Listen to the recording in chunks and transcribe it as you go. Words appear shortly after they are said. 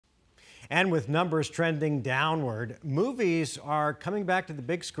And with numbers trending downward, movies are coming back to the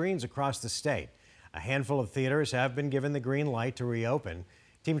big screens across the state. A handful of theaters have been given the green light to reopen.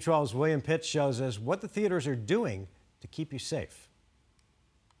 Team 12's William Pitts shows us what the theaters are doing to keep you safe.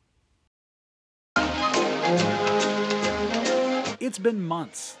 It's been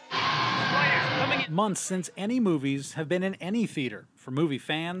months. Months since any movies have been in any theater. For movie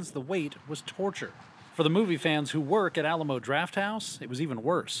fans, the wait was torture. For the movie fans who work at Alamo Drafthouse, it was even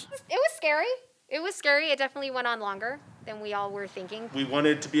worse. It was scary. It was scary. It definitely went on longer than we all were thinking. We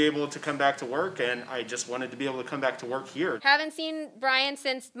wanted to be able to come back to work, and I just wanted to be able to come back to work here. Haven't seen Brian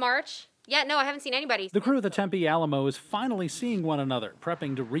since March. Yeah, no, I haven't seen anybody. The crew at the Tempe Alamo is finally seeing one another,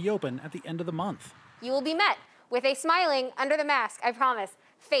 prepping to reopen at the end of the month. You will be met with a smiling, under the mask, I promise,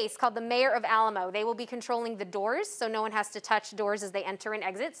 face called the Mayor of Alamo. They will be controlling the doors, so no one has to touch doors as they enter and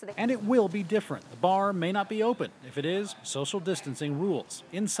exit. And it will be different. The bar may not be open. If it is, social distancing rules.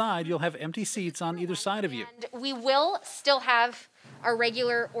 Inside, you'll have empty seats on either side of you. And we will still have our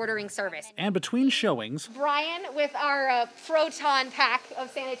regular ordering service. And between showings, Brian with our Proton pack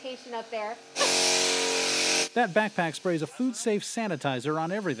of sanitation up there. That backpack sprays a food-safe sanitizer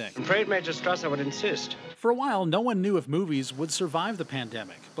on everything. I'm afraid Major Strasser would insist. For a while, no one knew if movies would survive the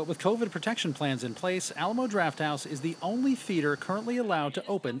pandemic. But with COVID protection plans in place, Alamo Drafthouse is the only theater currently allowed to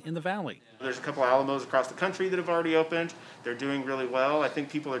open in the Valley. There's a couple of Alamos across the country that have already opened. They're doing really well. I think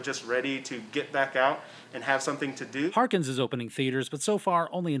people are just ready to get back out and have something to do. Harkins is opening theaters, but so far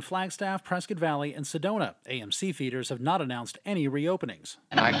only in Flagstaff, Prescott Valley, and Sedona. AMC theaters have not announced any reopenings.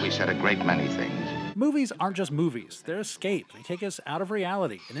 Tonight we said a great many things. Movies aren't just movies. They're escape. They take us out of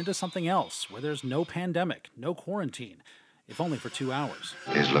reality and into something else where there's no pandemic, no quarantine, if only for 2 hours.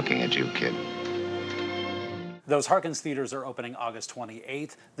 Is looking at you, kid. Those Harkins theaters are opening August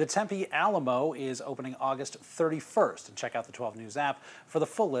 28th. The Tempe Alamo is opening August 31st. And check out the 12 News app for the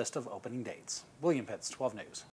full list of opening dates. William Pitts, 12 News.